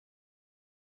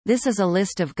This is a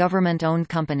list of government-owned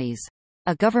companies.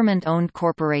 A government-owned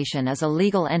corporation is a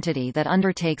legal entity that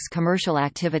undertakes commercial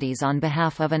activities on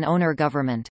behalf of an owner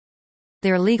government.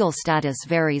 Their legal status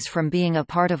varies from being a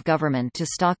part of government to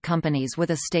stock companies with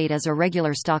a state as a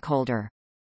regular stockholder.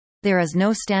 There is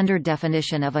no standard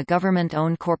definition of a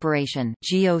government-owned corporation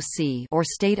 (GOC) or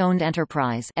state-owned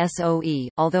enterprise (SOE),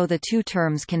 although the two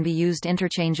terms can be used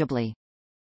interchangeably.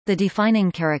 The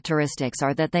defining characteristics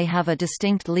are that they have a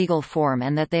distinct legal form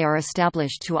and that they are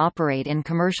established to operate in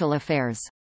commercial affairs.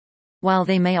 While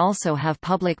they may also have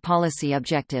public policy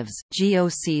objectives,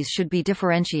 GOCs should be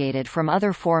differentiated from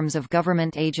other forms of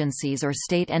government agencies or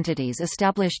state entities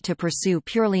established to pursue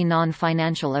purely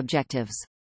non-financial objectives.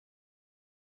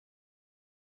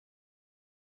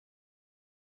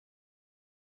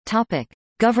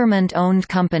 Government-owned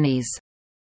companies.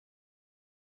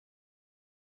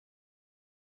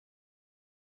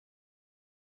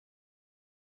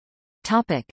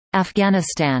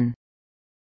 Afghanistan.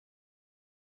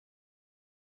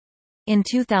 In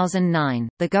 2009,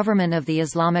 the government of the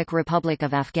Islamic Republic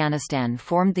of Afghanistan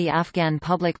formed the Afghan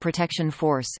Public Protection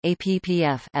Force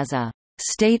 (APPF) as a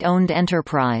state-owned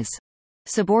enterprise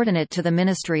subordinate to the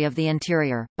Ministry of the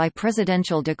Interior. By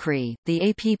presidential decree, the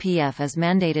APPF is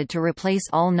mandated to replace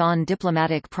all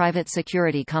non-diplomatic private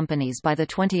security companies by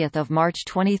 20 March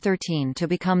 2013 to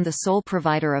become the sole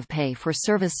provider of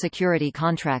pay-for-service security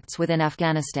contracts within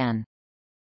Afghanistan.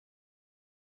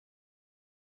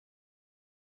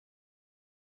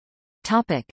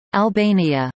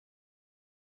 Albania.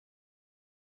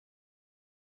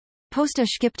 Posta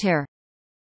Shqiptare,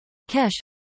 Kesh,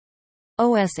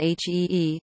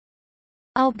 OSHEE,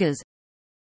 Albgaz,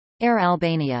 Air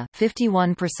Albania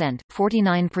 51%,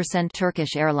 49%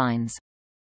 Turkish Airlines.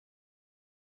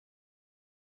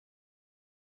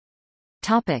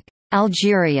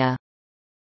 Algeria.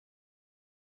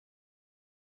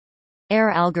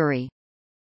 Air Algerie,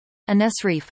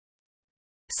 Anesrif,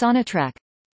 Sonatrach,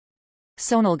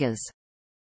 Sonalgaz.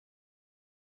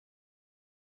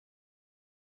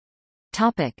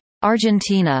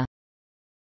 Argentina.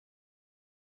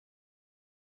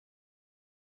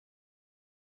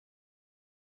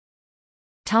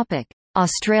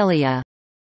 Australia.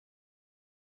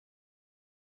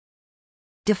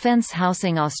 Defence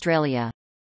Housing Australia.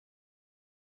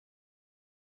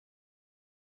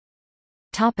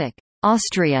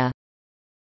 Austria.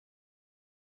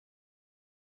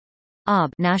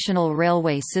 AB National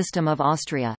Railway System of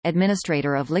Austria,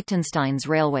 administrator of Liechtenstein's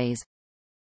railways.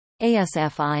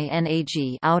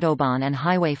 ASFINAG Autobahn and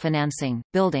highway financing,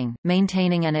 building,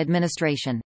 maintaining and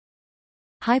administration.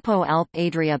 Hypo Alp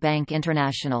Adria Bank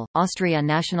International. Austria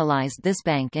nationalized this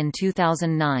bank in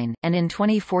 2009, and in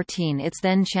 2014 its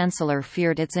then chancellor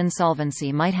feared its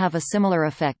insolvency might have a similar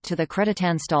effect to the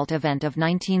Creditanstalt event of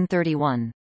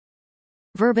 1931.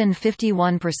 Verbund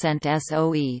 51%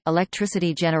 SOE,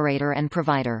 electricity generator and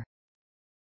provider.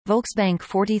 Volksbank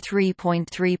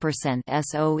 43.3%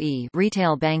 SOE,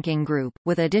 retail banking group,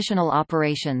 with additional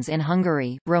operations in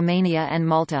Hungary, Romania and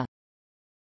Malta.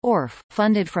 ORF,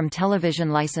 funded from television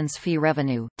license fee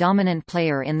revenue, dominant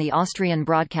player in the Austrian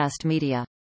broadcast media.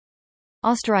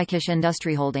 Österreichische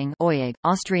Industrieholding (OIG),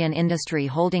 Austrian Industry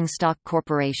Holding Stock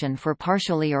Corporation for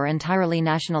partially or entirely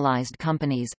nationalized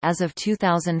companies, as of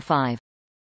 2005.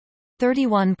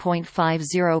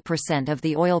 31.50% of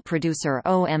the oil producer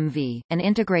OMV, an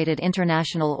integrated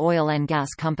international oil and gas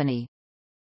company.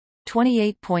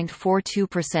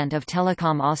 28.42% of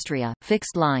Telekom Austria,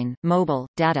 fixed line, mobile,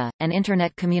 data, and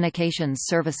Internet communications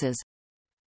services.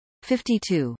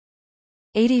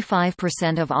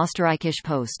 52.85% of Österreichische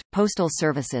Post, postal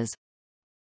services.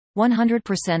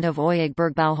 100% of OIG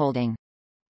Bergbauholding.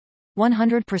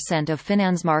 100% of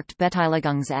Finanzmarkt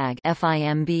Beteiligungs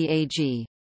AG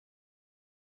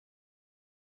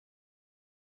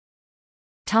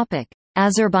FIMBAG.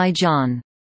 Azerbaijan.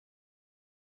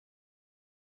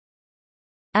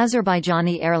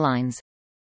 Azerbaijani Airlines.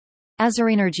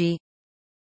 Azerenergy.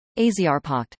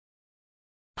 Aziarpacht.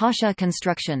 Pasha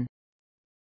Construction.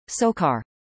 Sokar.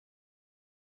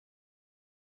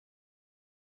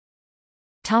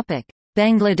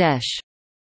 Bangladesh.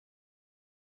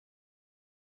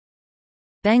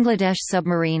 Bangladesh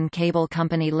Submarine Cable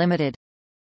Company Limited.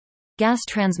 Gas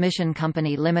Transmission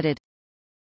Company Limited.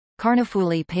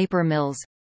 Karnafuli Paper Mills.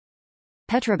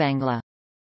 Petrobangla.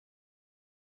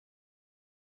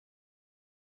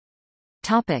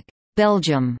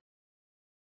 Belgium.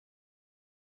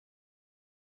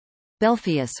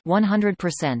 Belfius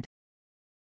 100%.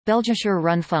 Belgischer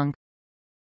Rundfunk.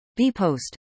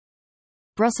 Bpost.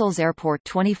 Brussels Airport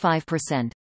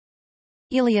 25%.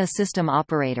 Elia System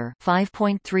Operator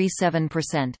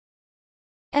 5.37%.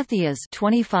 Ethias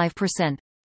 25%.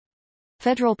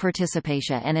 Federal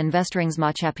Participation and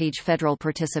Investeringsmaatschappij. Federal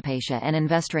Participation and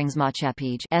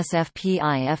Investeringsmaatschappij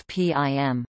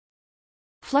SFPI-FPIM.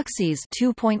 Fluxies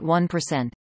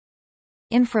 2.1%.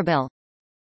 Infrabel.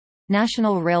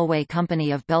 National Railway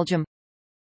Company of Belgium.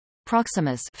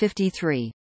 Proximus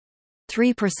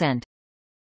 53.3%.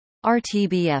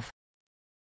 RTBF.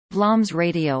 Vlaams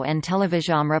Radio en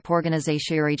Televisieomroep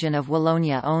Organisatieregion of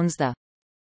Wallonia owns the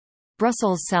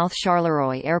Brussels South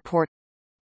Charleroi Airport.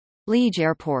 Liege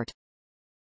Airport.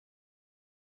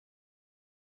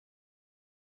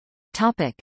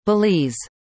 Belize.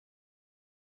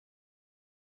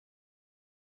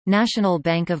 National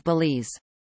Bank of Belize.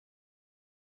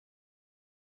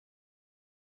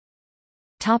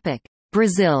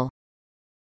 Brazil.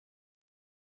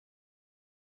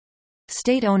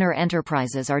 State-owner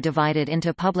enterprises are divided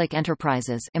into public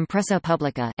enterprises Empresa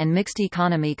Pública and mixed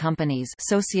economy companies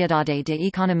Sociedade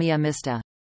de Economia Mista.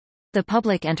 The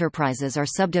public enterprises are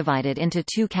subdivided into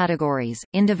two categories,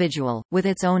 individual, with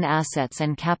its own assets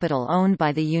and capital owned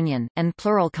by the Union, and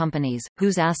plural companies,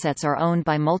 whose assets are owned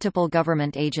by multiple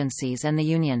government agencies and the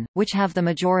Union, which have the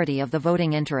majority of the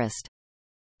voting interest.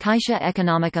 Caixa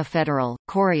Econômica Federal,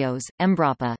 Correios,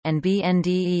 Embrapa, and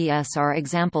BNDES are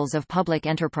examples of public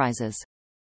enterprises.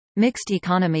 Mixed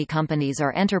economy companies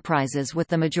are enterprises with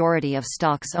the majority of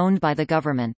stocks owned by the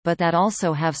government, but that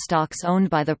also have stocks owned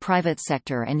by the private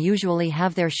sector and usually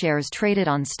have their shares traded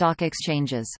on stock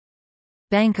exchanges.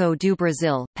 Banco do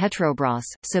Brasil, Petrobras,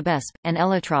 Sabesp, and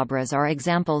Eletrobras are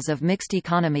examples of mixed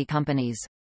economy companies.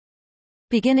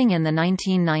 Beginning in the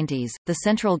 1990s, the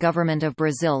central government of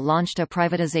Brazil launched a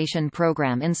privatization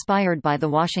program inspired by the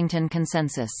Washington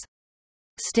Consensus.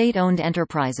 State-owned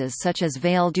enterprises such as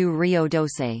Vale do Rio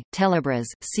Doce, Telebras,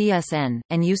 CSN,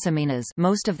 and Usiminas,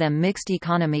 most of them mixed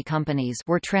economy companies,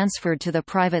 were transferred to the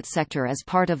private sector as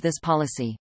part of this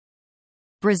policy.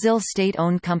 Brazil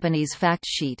state-owned companies fact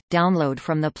sheet, download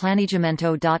from the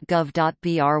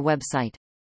planejamento.gov.br website.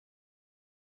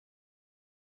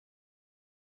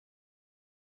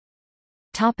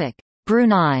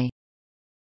 Brunei.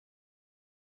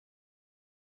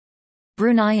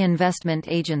 Brunei Investment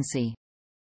Agency.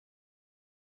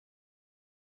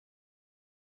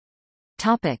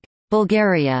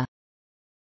 Bulgaria.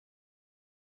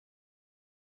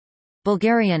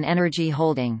 Bulgarian Energy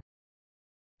Holding.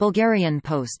 Bulgarian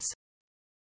Posts.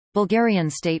 Bulgarian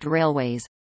State Railways.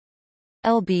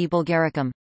 LB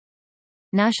Bulgaricum.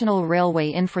 National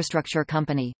Railway Infrastructure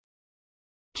Company.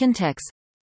 Kintex.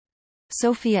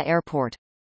 Sofia Airport.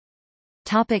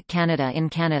 Canada. In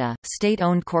Canada,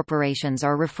 state-owned corporations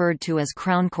are referred to as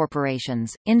Crown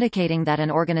corporations, indicating that an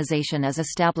organization is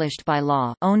established by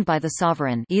law, owned by the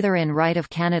sovereign either in right of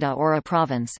Canada or a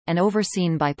province, and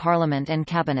overseen by Parliament and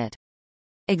Cabinet.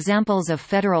 Examples of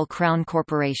federal Crown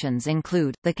corporations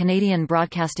include, the Canadian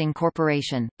Broadcasting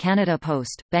Corporation, Canada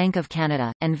Post, Bank of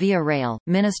Canada, and Via Rail.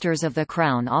 Ministers of the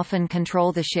Crown often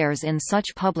control the shares in such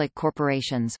public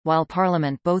corporations, while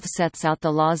Parliament both sets out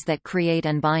the laws that create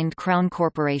and bind Crown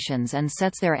corporations and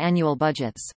sets their annual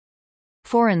budgets.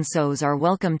 Foreign SOs are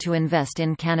welcome to invest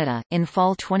in Canada. In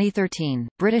fall 2013,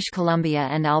 British Columbia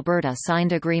and Alberta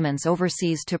signed agreements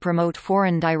overseas to promote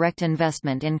foreign direct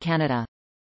investment in Canada.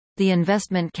 The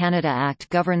Investment Canada Act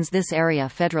governs this area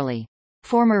federally.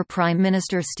 Former Prime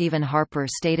Minister Stephen Harper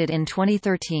stated in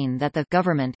 2013 that the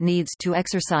government needs to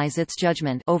exercise its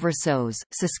judgment over SOs.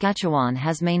 Saskatchewan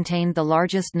has maintained the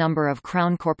largest number of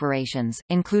Crown corporations,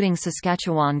 including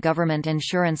Saskatchewan Government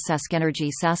Insurance, SaskEnergy,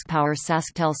 SaskPower,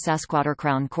 SaskTel.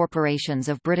 Crown corporations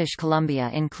of British Columbia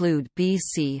include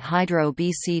BC Hydro,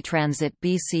 BC Transit,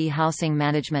 BC Housing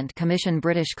Management Commission,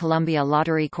 British Columbia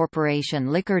Lottery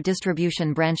Corporation, Liquor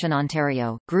Distribution Branch in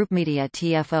Ontario, Group Media,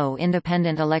 TFO,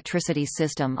 Independent Electricity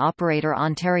System Operator,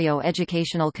 Ontario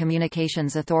Educational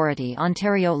Communications Authority,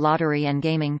 Ontario Lottery and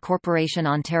Gaming Corporation,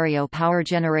 Ontario Power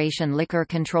Generation, Liquor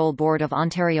Control Board of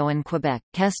Ontario and Quebec,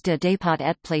 Caisse de dépôt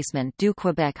et placement du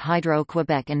Québec, Hydro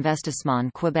Québec, Investissement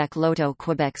Québec, Loto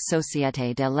Québec,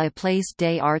 Société de la Place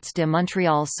des Arts de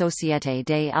Montréal, Société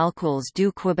des Alcools du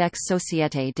Québec,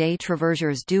 Société des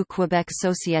Traversiers du Québec,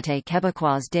 Société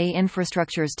québécoise des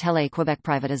infrastructures. Télé-Québec.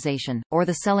 Privatization, or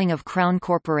the selling of Crown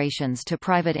corporations to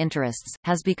private interests,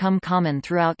 has become common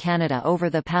throughout Canada over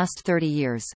the past 30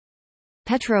 years.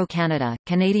 Petro-Canada,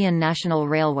 Canadian National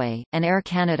Railway, and Air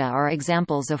Canada are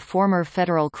examples of former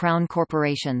federal Crown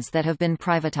corporations that have been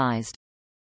privatized.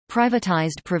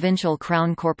 Privatized provincial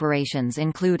crown corporations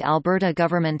include Alberta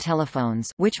Government Telephones,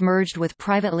 which merged with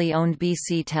privately owned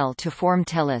BC Tel to form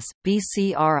TELUS,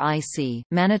 BCRIC,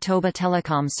 Manitoba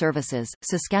Telecom Services,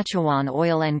 Saskatchewan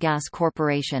Oil and Gas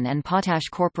Corporation and Potash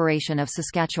Corporation of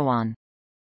Saskatchewan.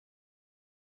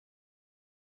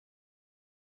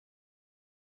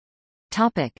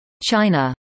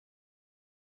 China.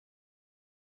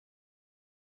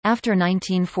 After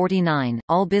 1949,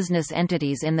 all business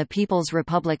entities in the People's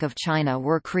Republic of China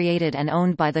were created and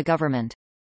owned by the government.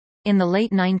 In the late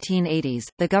 1980s,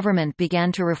 the government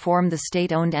began to reform the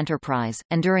state-owned enterprise,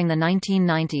 and during the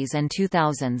 1990s and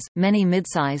 2000s, many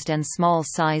mid-sized and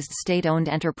small-sized state-owned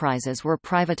enterprises were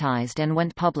privatized and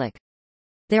went public.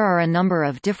 There are a number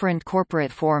of different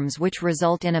corporate forms which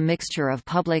result in a mixture of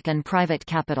public and private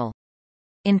capital.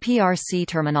 In PRC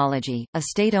terminology, a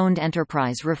state-owned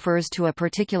enterprise refers to a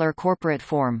particular corporate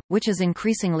form, which is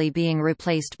increasingly being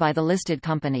replaced by the listed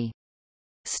company.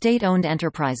 State-owned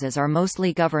enterprises are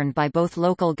mostly governed by both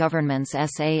local governments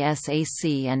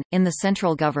SASAC and, in the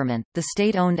central government, the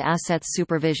State-Owned Assets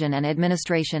Supervision and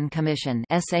Administration Commission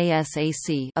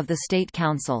SASAC of the State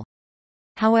Council.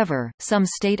 However, some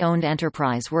state-owned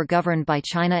enterprise were governed by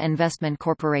China Investment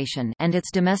Corporation and its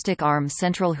domestic arm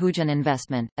Central Huijin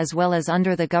Investment, as well as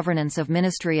under the governance of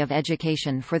Ministry of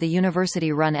Education for the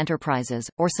university-run enterprises,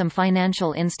 or some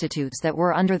financial institutes that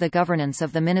were under the governance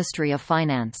of the Ministry of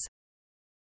Finance.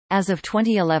 As of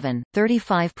 2011,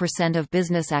 35% of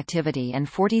business activity and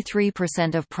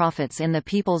 43% of profits in the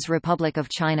People's Republic of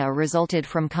China resulted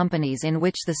from companies in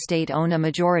which the state owned a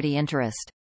majority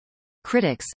interest.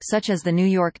 Critics, such as The New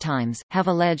York Times, have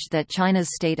alleged that China's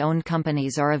state-owned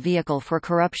companies are a vehicle for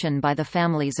corruption by the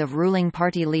families of ruling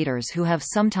party leaders who have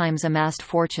sometimes amassed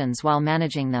fortunes while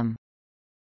managing them.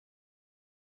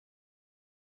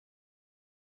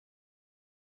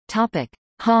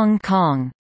 Hong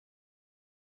Kong.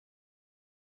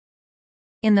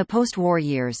 In the post-war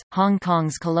years, Hong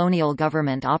Kong's colonial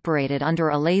government operated under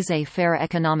a laissez-faire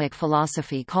economic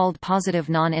philosophy called positive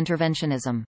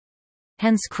non-interventionism.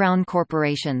 Hence Crown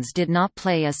corporations did not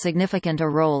play as significant a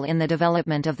role in the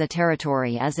development of the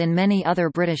territory as in many other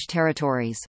British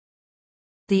territories.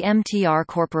 The MTR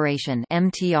Corporation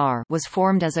 (MTR) was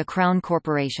formed as a Crown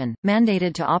corporation,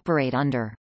 mandated to operate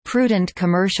under prudent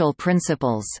commercial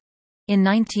principles in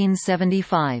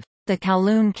 1975. The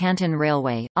Kowloon Canton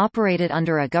Railway, operated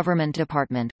under a government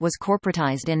department, was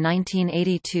corporatized in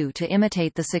 1982 to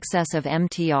imitate the success of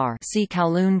MTR. See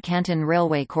Kowloon Canton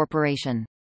Railway Corporation.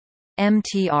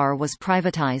 MTR was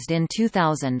privatized in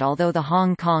 2000, although the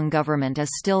Hong Kong government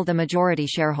is still the majority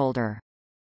shareholder.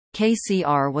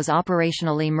 KCR was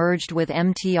operationally merged with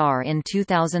MTR in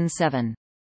 2007.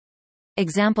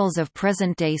 Examples of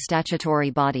present-day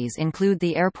statutory bodies include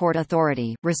the Airport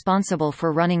Authority, responsible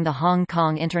for running the Hong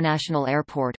Kong International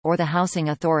Airport, or the Housing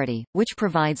Authority, which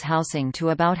provides housing to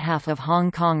about half of Hong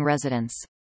Kong residents.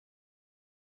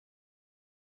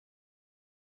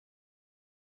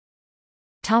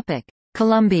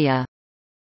 Colombia.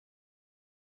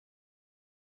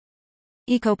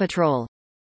 Ecopetrol,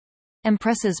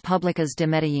 Empresas Públicas de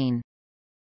Medellín,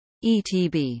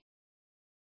 ETB.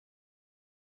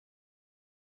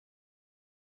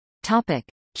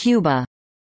 Cuba.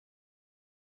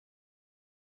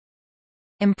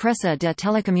 Empresa de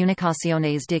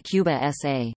Telecomunicaciones de Cuba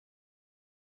S.A.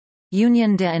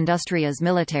 Unión de Industrias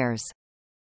Militares.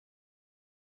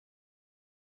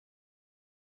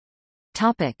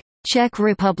 Czech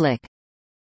Republic.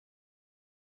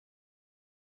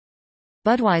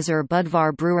 Budweiser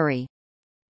Budvar Brewery,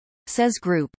 SES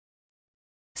Group,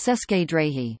 České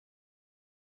dráhy.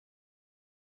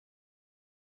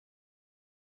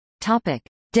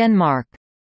 Denmark.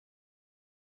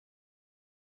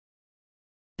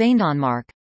 Banedanmark,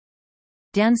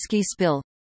 Danske Spil,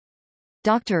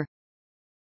 Dr.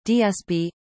 DSB,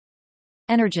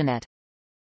 Energinet,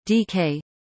 DK,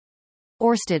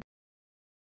 Orsted,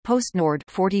 PostNord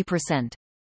 40%.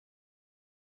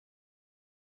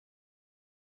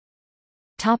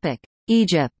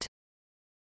 Egypt.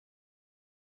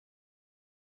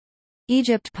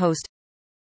 Egypt Post,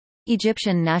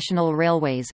 Egyptian National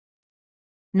Railways,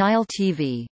 Nile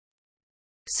TV,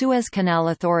 Suez Canal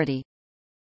Authority,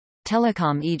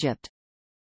 Telecom Egypt.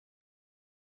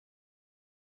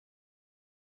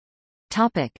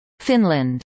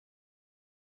 Finland.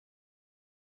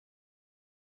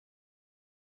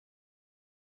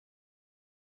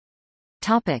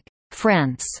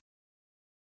 France.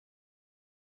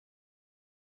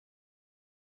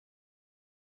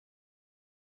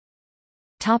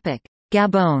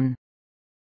 Gabon.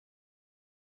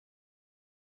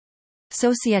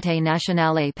 Société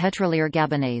Nationale Pétrolière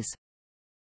Gabonaise.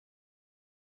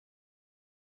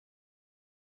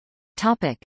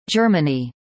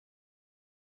 Germany.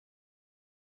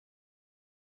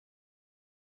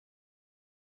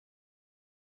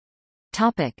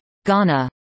 Ghana.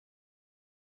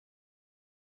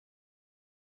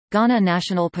 Ghana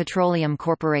National Petroleum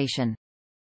Corporation,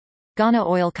 Ghana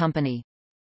Oil Company,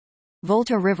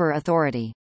 Volta River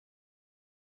Authority.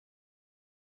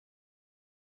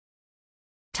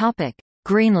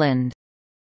 Greenland.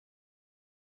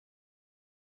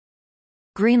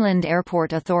 Greenland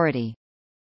Airport Authority.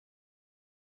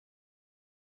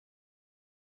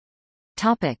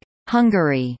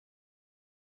 Hungary.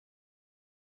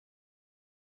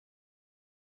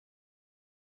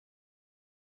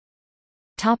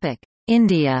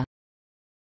 India.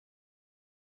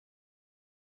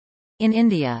 In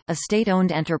India, a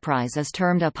state-owned enterprise is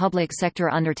termed a public sector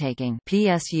undertaking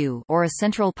 (PSU) or a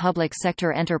central public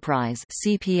sector enterprise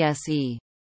 (CPSE).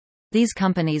 These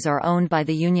companies are owned by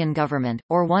the union government,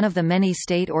 or one of the many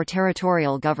state or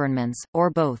territorial governments, or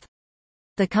both.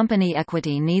 The company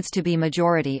equity needs to be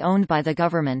majority owned by the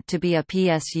government to be a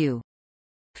PSU.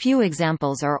 Few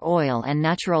examples are Oil and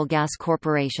Natural Gas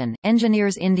Corporation,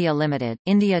 Engineers India Limited,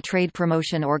 India Trade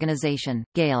Promotion Organisation,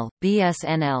 GAIL,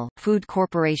 BSNL, Food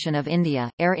Corporation of India,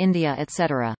 Air India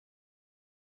etc.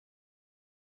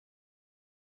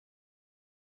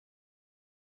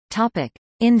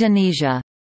 Indonesia.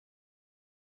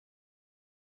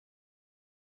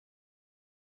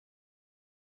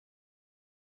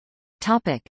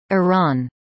 Iran.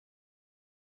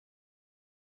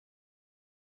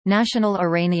 National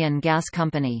Iranian Gas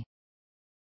Company.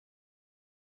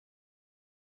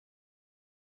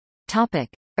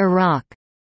 Iraq.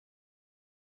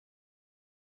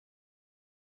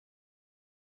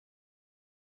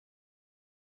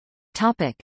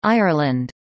 Ireland.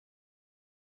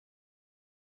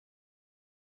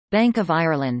 Bank of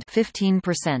Ireland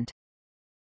 15%.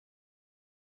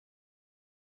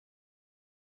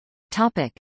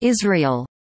 Israel.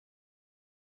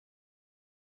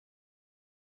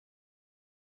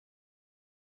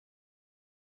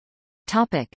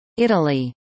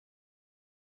 Italy.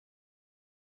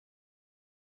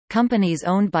 Companies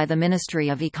owned by the Ministry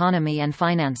of Economy and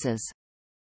Finances.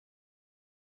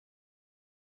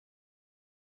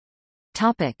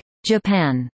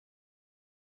 Japan.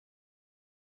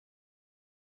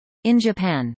 In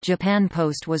Japan, Japan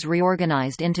Post was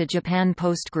reorganized into Japan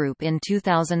Post Group in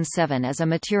 2007 as a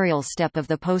material step of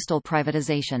the postal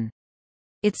privatization.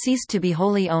 It ceased to be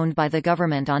wholly owned by the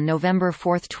government on November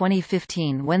 4,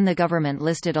 2015 when the government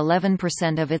listed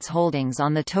 11% of its holdings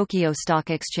on the Tokyo Stock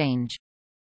Exchange.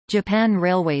 Japan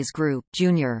Railways Group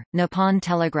Junior, Nippon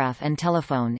Telegraph and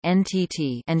Telephone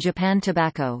 (NTT), and Japan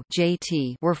Tobacco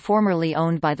 (JT) were formerly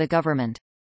owned by the government.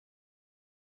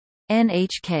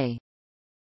 NHK.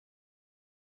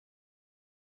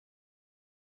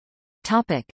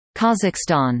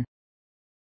 Kazakhstan.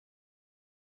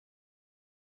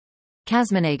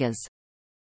 Kazmunagas.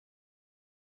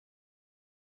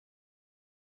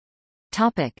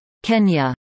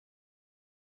 Kenya.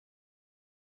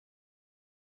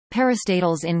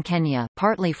 Parastatals in Kenya,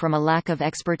 partly from a lack of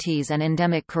expertise and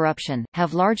endemic corruption,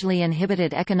 have largely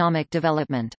inhibited economic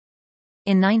development.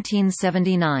 In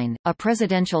 1979, a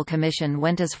presidential commission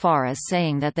went as far as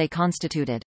saying that they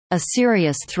constituted a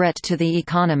serious threat to the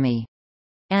economy.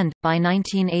 And, by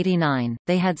 1989,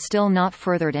 they had still not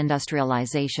furthered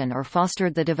industrialization or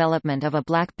fostered the development of a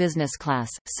black business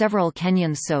class. Several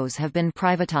Kenyan SOEs have been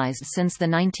privatized since the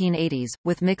 1980s,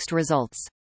 with mixed results.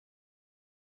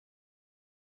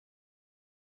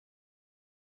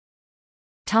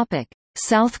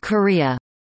 South Korea.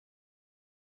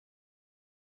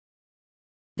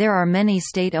 There are many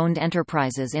state-owned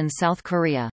enterprises in South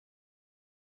Korea.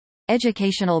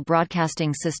 Educational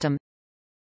Broadcasting System,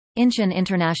 Incheon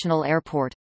International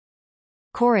Airport,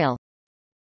 Korail,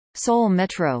 Seoul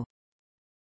Metro,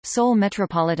 Seoul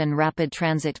Metropolitan Rapid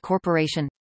Transit Corporation,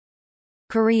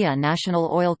 Korea National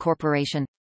Oil Corporation,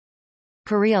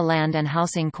 Korea Land and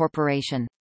Housing Corporation,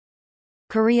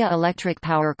 Korea Electric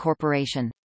Power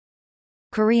Corporation,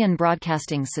 Korean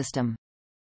Broadcasting System.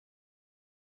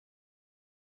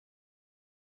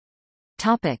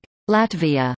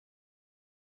 Latvia.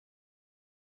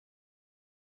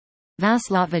 Vas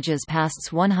Latvijas Pasts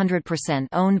 100%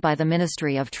 owned by the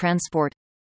Ministry of Transport.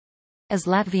 As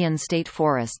Latvian State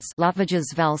Forests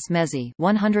Latvijas Valsts Mezi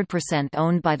 100%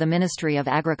 owned by the Ministry of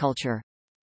Agriculture.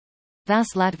 Vas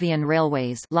Latvian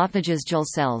Railways Latvijas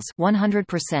Dzelzceļi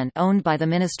 100% owned by the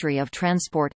Ministry of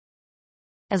Transport.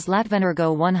 As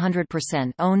Latvenergo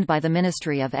 100% owned by the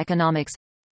Ministry of Economics.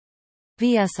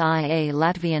 VSIA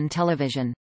Latvian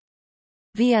Television,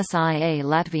 VSIA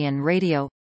Latvian Radio,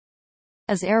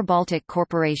 is Air Baltic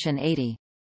Corporation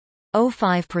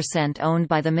 80.05% owned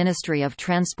by the Ministry of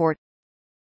Transport.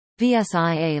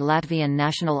 VSIA Latvian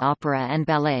National Opera and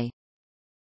Ballet.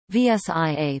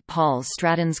 VSIA Paul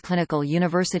Stratons Clinical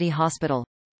University Hospital.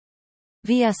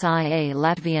 VSIA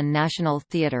Latvian National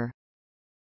Theatre.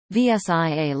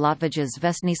 VSIA Latvijas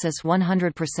Vestniecas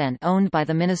 100% owned by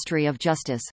the Ministry of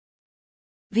Justice.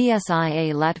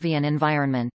 VSIA Latvian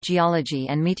Environment, Geology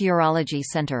and Meteorology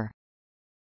Center.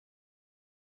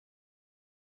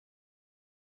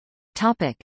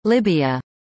 Libya.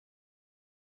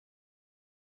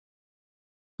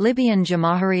 Libyan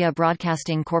Jamahiriya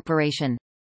Broadcasting Corporation.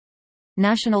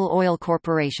 National Oil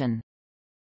Corporation.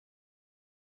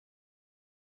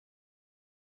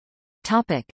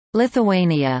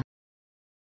 Lithuania.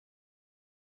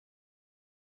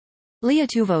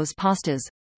 Lietuvos Paštas.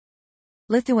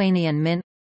 Lithuanian Mint.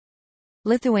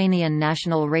 Lithuanian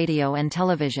National Radio and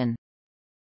Television.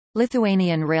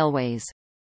 Lithuanian Railways.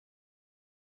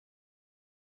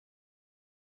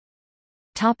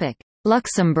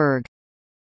 Luxembourg.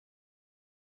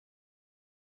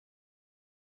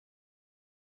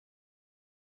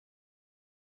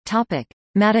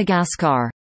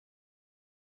 Madagascar.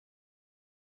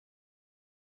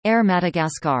 Air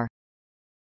Madagascar.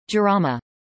 Jarama.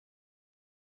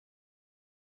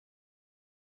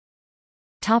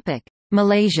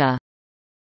 Malaysia.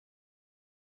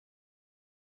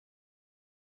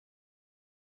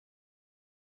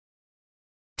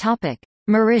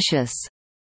 Mauritius.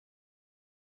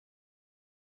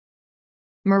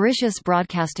 Mauritius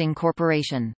Broadcasting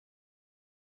Corporation.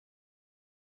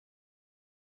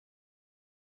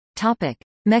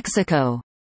 Mexico.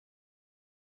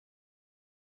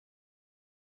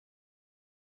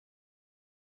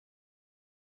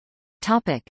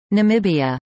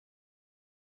 Namibia.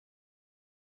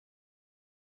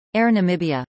 Air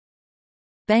Namibia.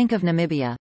 Bank of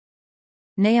Namibia.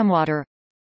 Nayamwater.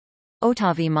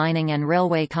 Otavi Mining and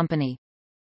Railway Company.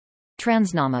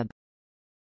 Transnamib.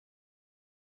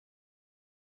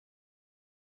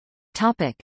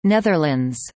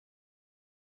 Netherlands.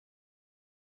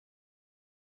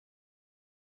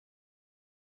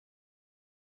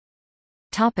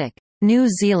 New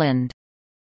Zealand.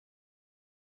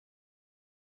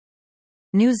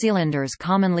 New Zealanders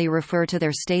commonly refer to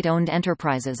their state-owned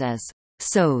enterprises as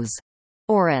SOEs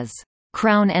or as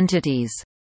Crown entities.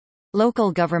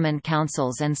 Local government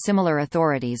councils and similar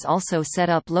authorities also set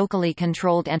up locally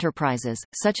controlled enterprises,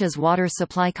 such as water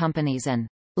supply companies and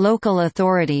local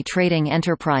authority trading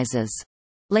enterprises,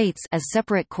 LATES, as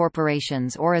separate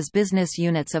corporations or as business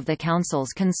units of the councils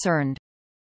concerned.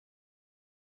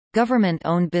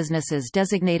 Government-owned businesses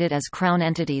designated as Crown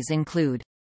entities include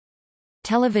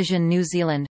Television New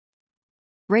Zealand,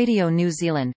 Radio New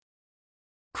Zealand.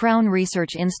 Crown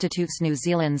Research Institutes. New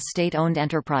Zealand's state-owned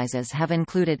enterprises have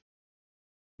included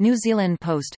New Zealand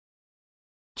Post,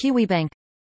 Kiwibank,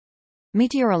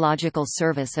 Meteorological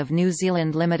Service of New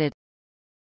Zealand Limited,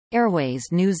 Airways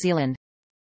New Zealand,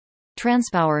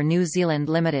 Transpower New Zealand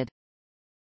Limited,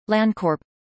 Landcorp,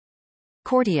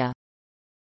 Kordia,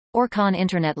 Orcon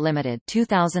Internet Limited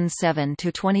 2007 to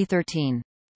 2013,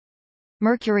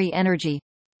 Mercury Energy,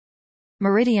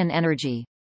 Meridian Energy,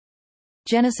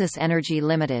 Genesis Energy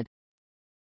Limited,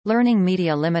 Learning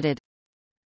Media Limited,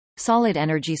 Solid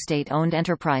Energy. State-owned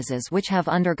enterprises which have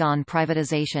undergone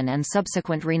privatization and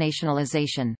subsequent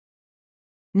renationalization.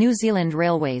 New Zealand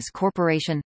Railways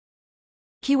Corporation,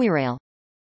 KiwiRail,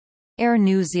 Air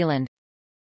New Zealand,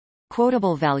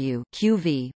 Quotable Value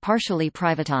QV, partially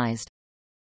privatized.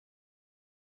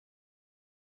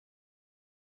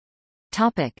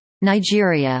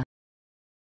 Nigeria.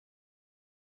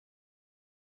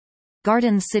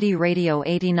 Garden City Radio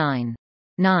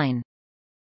 89.9.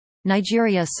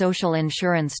 Nigeria Social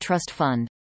Insurance Trust Fund,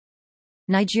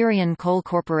 Nigerian Coal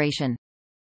Corporation,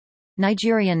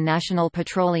 Nigerian National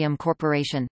Petroleum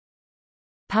Corporation,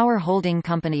 Power Holding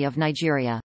Company of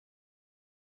Nigeria.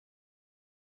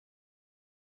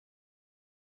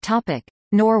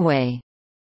 Norway.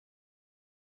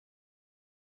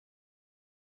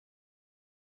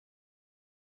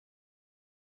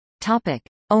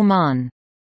 Oman.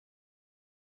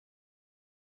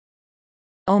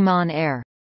 Oman Air.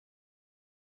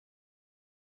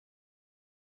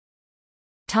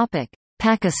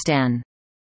 Pakistan.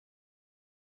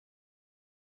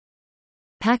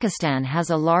 Pakistan has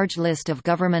a large list of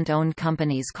government-owned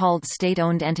companies called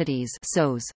state-owned entities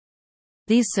 (SOEs).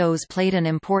 These SOEs played an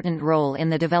important role in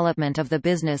the development of the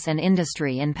business and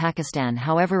industry in Pakistan.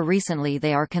 However, recently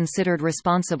they are considered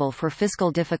responsible for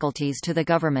fiscal difficulties to the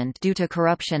government due to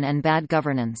corruption and bad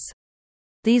governance.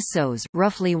 These SOs,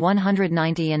 roughly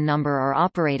 190 in number, are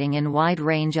operating in wide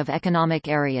range of economic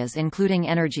areas including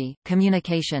energy,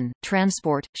 communication,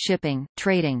 transport, shipping,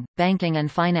 trading, banking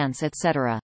and finance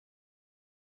etc.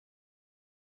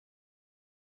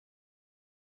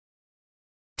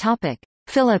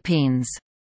 Philippines.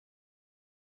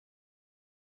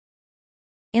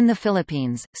 In the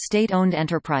Philippines, state-owned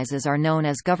enterprises are known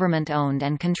as government-owned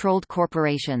and controlled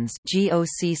corporations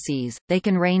 (GOCCs). They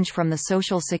can range from the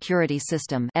Social Security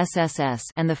System (SSS)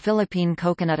 and the Philippine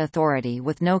Coconut Authority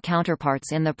with no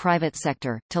counterparts in the private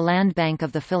sector, to Land Bank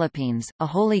of the Philippines, a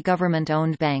wholly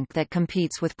government-owned bank that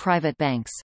competes with private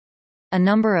banks. A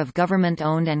number of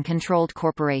government-owned and controlled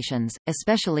corporations,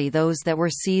 especially those that were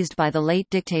seized by the late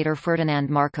dictator Ferdinand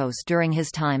Marcos during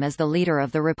his time as the leader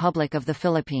of the Republic of the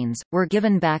Philippines, were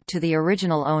given back to the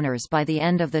original owners by the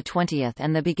end of the 20th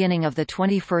and the beginning of the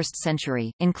 21st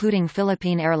century, including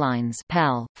Philippine Airlines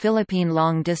 (PAL), Philippine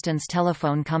Long Distance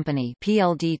Telephone Company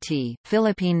 (PLDT),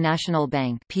 Philippine National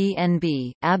Bank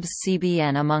 (PNB),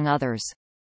 ABS-CBN among others.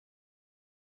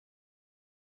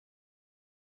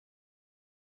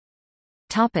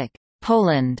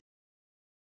 Poland.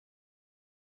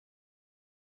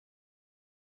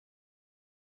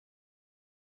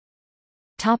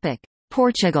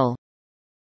 Portugal.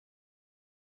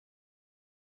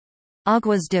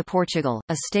 Águas de Portugal,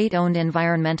 a state-owned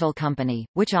environmental company,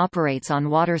 which operates on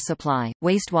water supply,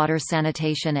 wastewater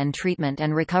sanitation and treatment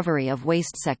and recovery of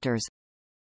waste sectors.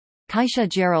 Caixa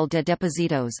Geral de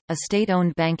Depósitos, a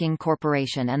state-owned banking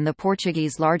corporation and the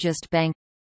Portuguese largest bank.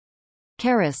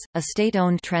 Caris, a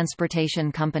state-owned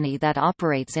transportation company that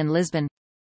operates in Lisbon.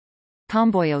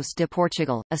 Comboios de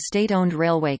Portugal, a state-owned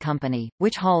railway company,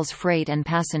 which hauls freight and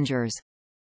passengers.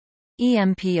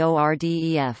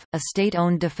 EMPORDEF, a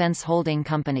state-owned defence holding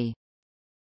company.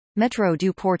 Metro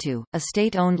do Porto, a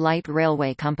state-owned light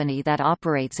railway company that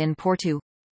operates in Porto.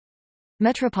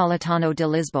 Metropolitano de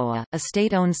Lisboa, a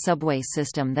state-owned subway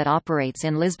system that operates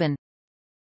in Lisbon.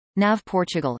 NAV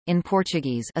Portugal, in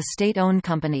Portuguese, a state-owned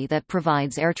company that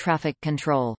provides air traffic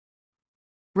control.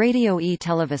 Radio e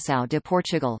Televisão de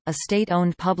Portugal, a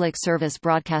state-owned public service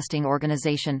broadcasting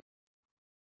organization.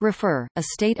 Refer, a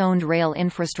state-owned rail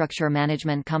infrastructure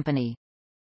management company.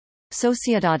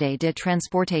 Sociedade de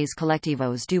Transportes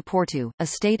Coletivos do Porto, a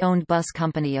state-owned bus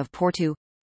company of Porto.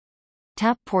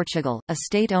 TAP Portugal, a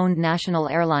state-owned national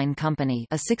airline company.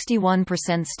 A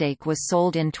 61% stake was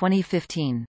sold in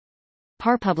 2015.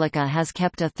 Parpublica has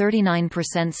kept a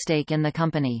 39% stake in the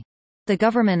company. The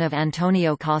government of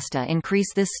Antonio Costa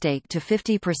increased this stake to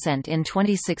 50% in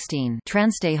 2016.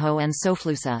 Transtejo and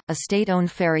Soflusa, a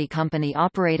state-owned ferry company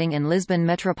operating in Lisbon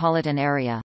metropolitan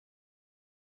area.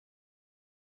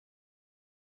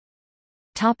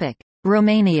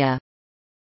 Romania.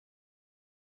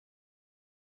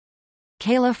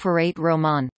 Cala Ferrate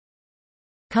Roman,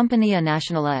 Compania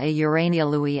Națională a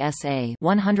Uraniului S.A.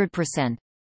 100%.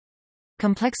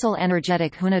 Complexul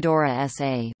Energetic Hunedoara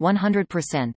S.A.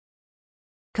 100%.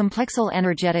 Complexul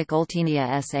Energetic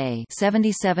Oltenia S.A.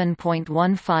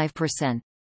 77.15%.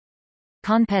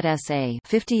 Conpet S.A.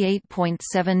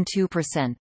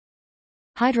 58.72%.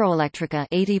 Hydroelectrica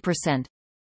 80%.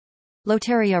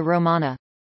 Loteria Romana.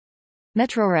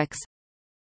 Metrorex.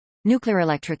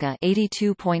 Nuclearelectrica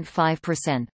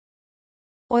 82.5%.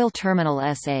 Oil Terminal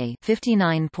S.A.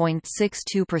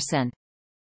 59.62%.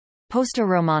 Posta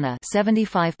Romana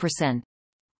 75%.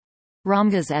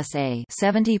 Romgaz S.A.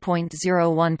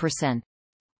 70.01%.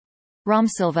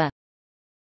 Romsilva.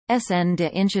 SN de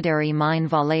Incidere Mine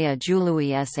Valea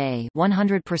Giului S.A.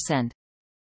 100%.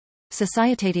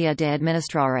 Societatea de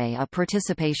Administrare a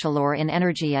Participațiilor in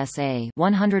Energie S.A.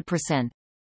 100%.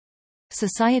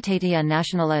 Societatea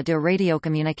Națională de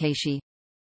Radiocomunicații.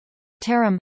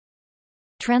 Tarom.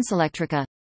 Transelectrica.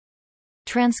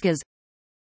 Transgaz.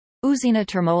 Uzina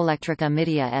Termoelectrica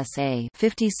Media S.A.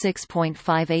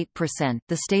 56.58%.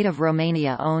 The state of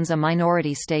Romania owns a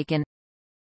minority stake in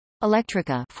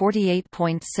Electrica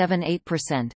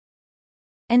 48.78%.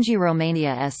 Engie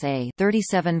Romania S.A.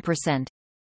 37%.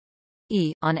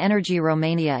 On Energy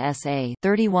Romania S.A.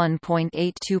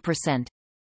 31.82%.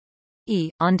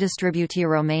 On Distribuție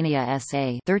Romania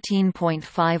S.A.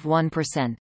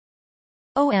 13.51%.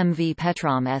 OMV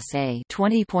Petrom S.A.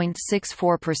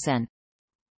 20.64%.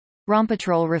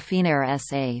 Rompetrol Rafinère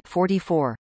S.A.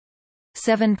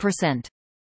 44.7%.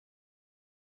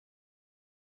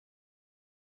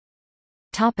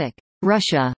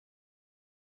 Russia.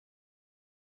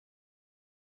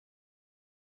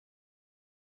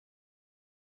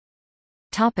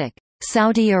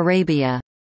 Saudi Arabia.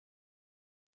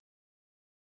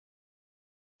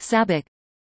 SABIC.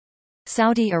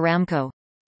 Saudi Aramco.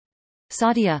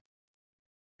 Saudia.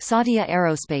 Sadia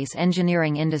Aerospace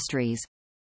Engineering Industries,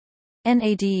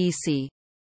 NADEC,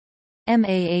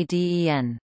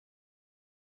 MAADEN.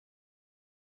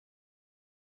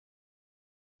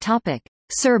 Topic: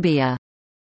 Serbia.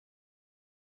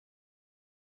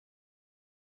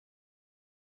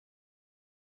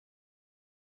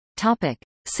 Topic: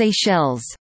 Seychelles.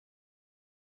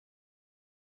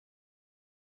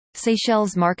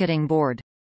 Seychelles Marketing Board.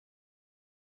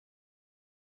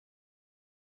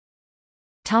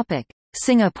 Topic: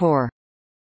 Singapore.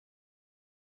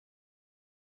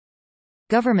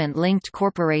 Government-linked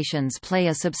corporations play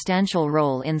a substantial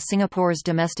role in Singapore's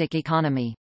domestic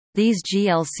economy. These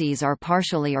GLCs are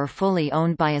partially or fully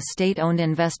owned by a state-owned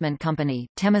investment company,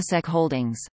 Temasek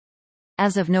Holdings.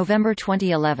 As of November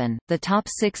 2011, the top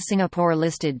 6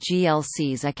 Singapore-listed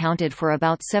GLCs accounted for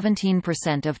about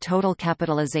 17% of total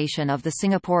capitalization of the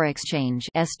Singapore Exchange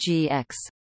 (SGX).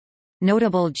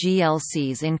 Notable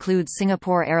GLCs include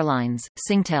Singapore Airlines,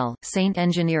 Singtel, Saint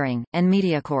Engineering, and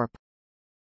MediaCorp.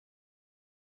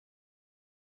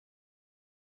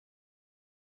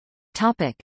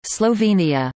 Topic: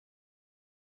 Slovenia.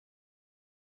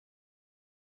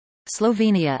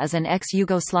 Slovenia is an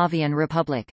ex-Yugoslavian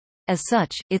republic. As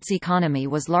such, its economy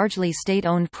was largely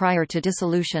state-owned prior to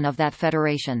dissolution of that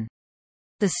federation.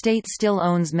 The state still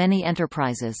owns many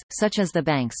enterprises, such as the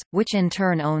banks, which in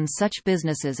turn own such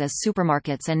businesses as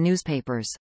supermarkets and newspapers.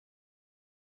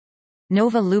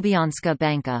 Nova Ljubljanska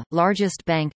Banka, largest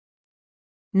bank.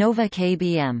 Nova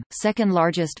KBM, second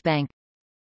largest bank.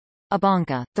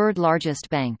 Abanka, third largest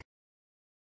bank.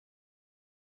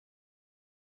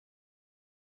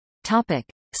 Topic: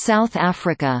 South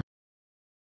Africa.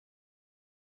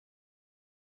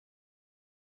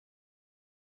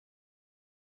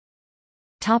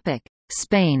 Topic: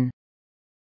 Spain.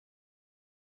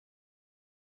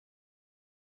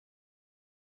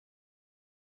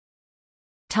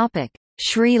 Topic: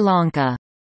 Sri Lanka.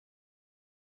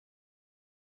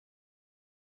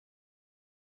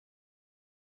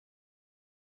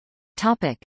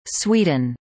 Topic: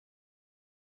 Sweden.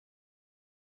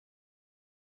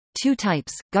 Two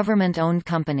types: government-owned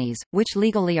companies, which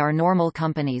legally are normal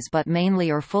companies but mainly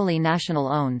or fully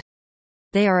national-owned.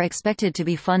 They are expected to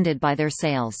be funded by their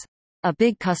sales. A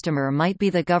big customer might be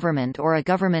the government or a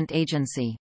government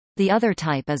agency. The other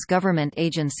type is government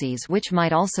agencies, which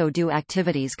might also do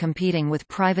activities competing with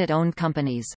private-owned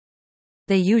companies.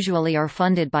 They usually are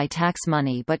funded by tax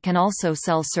money but can also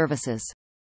sell services.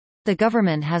 The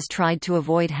government has tried to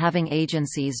avoid having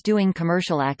agencies doing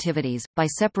commercial activities, by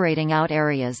separating out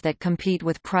areas that compete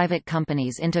with private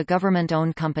companies into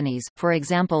government-owned companies, for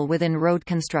example within road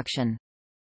construction.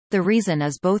 The reason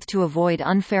is both to avoid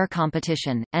unfair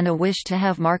competition, and a wish to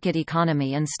have market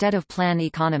economy instead of plan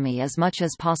economy as much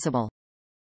as possible.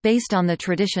 Based on the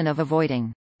tradition of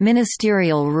avoiding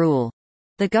ministerial rule,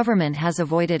 the government has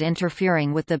avoided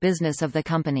interfering with the business of the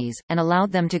companies, and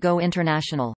allowed them to go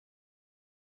international.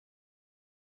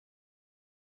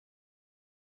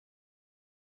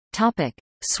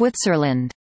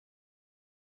 Switzerland.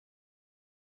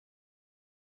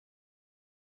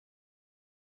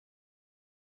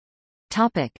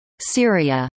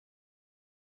 Syria.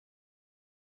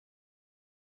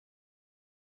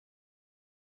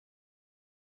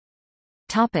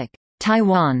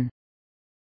 Taiwan.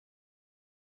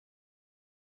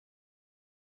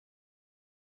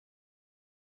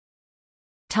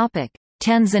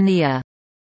 Tanzania.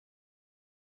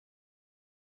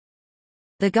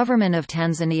 The government of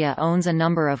Tanzania owns a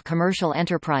number of commercial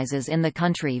enterprises in the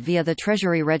country via the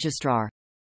Treasury Registrar.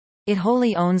 It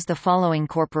wholly owns the following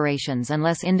corporations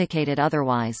unless indicated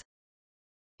otherwise: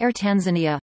 Air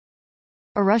Tanzania,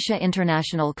 Arusha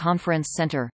International Conference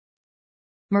Center,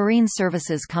 Marine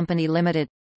Services Company Limited,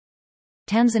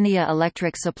 Tanzania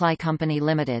Electric Supply Company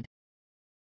Limited,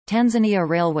 Tanzania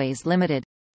Railways Limited,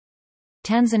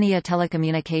 Tanzania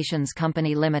Telecommunications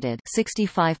Company Limited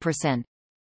 65%,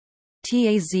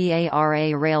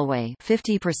 TAZARA Railway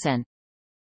 50%,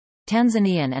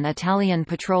 Tanzanian and Italian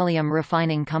Petroleum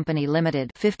Refining Company Limited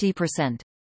 50%.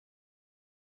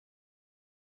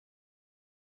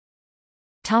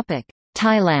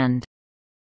 Thailand.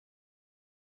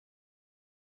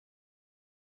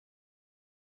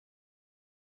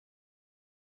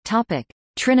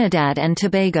 Trinidad and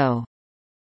Tobago.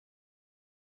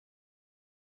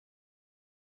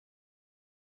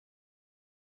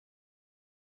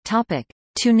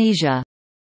 Tunisia.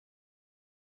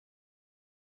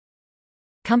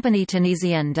 Compagnie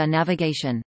Tunisienne de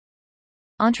Navigation,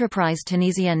 Entreprise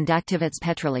Tunisienne d'Activité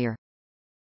Pétrolière,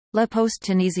 La Poste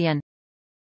Tunisienne,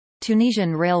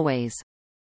 Tunisian Railways.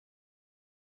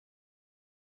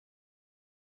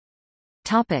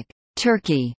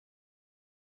 Turkey.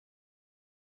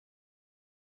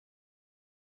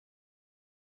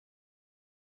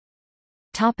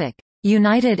 Topic: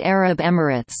 United Arab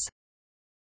Emirates.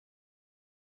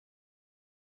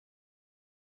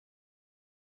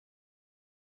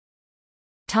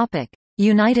 Topic: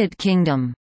 United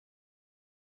Kingdom.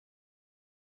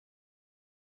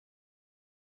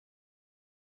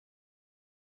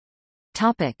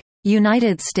 Topic: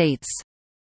 United States.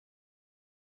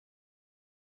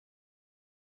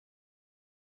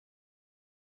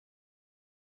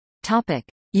 Topic: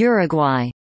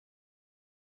 Uruguay.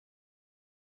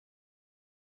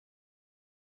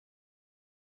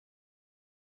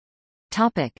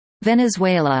 Topic: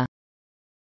 Venezuela.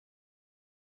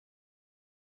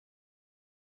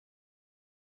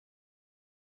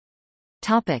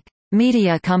 Topic: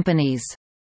 Media companies.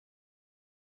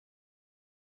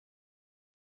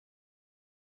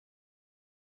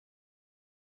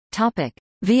 Topic: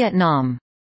 Vietnam.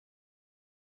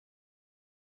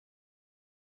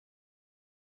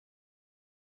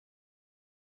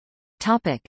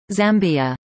 Topic: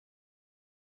 Zambia.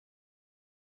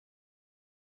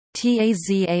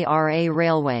 TAZARA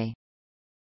Railway.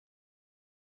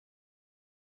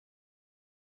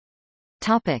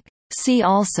 Topic: See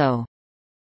also.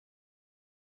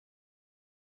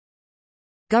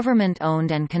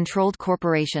 Government-owned and controlled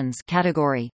corporations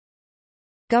category.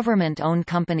 Government-owned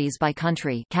companies by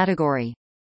country category.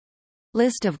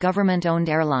 List of government-owned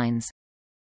airlines.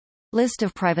 List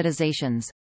of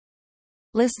privatizations.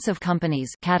 Lists of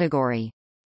companies category.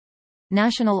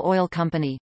 National Oil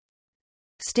Company.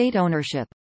 State ownership.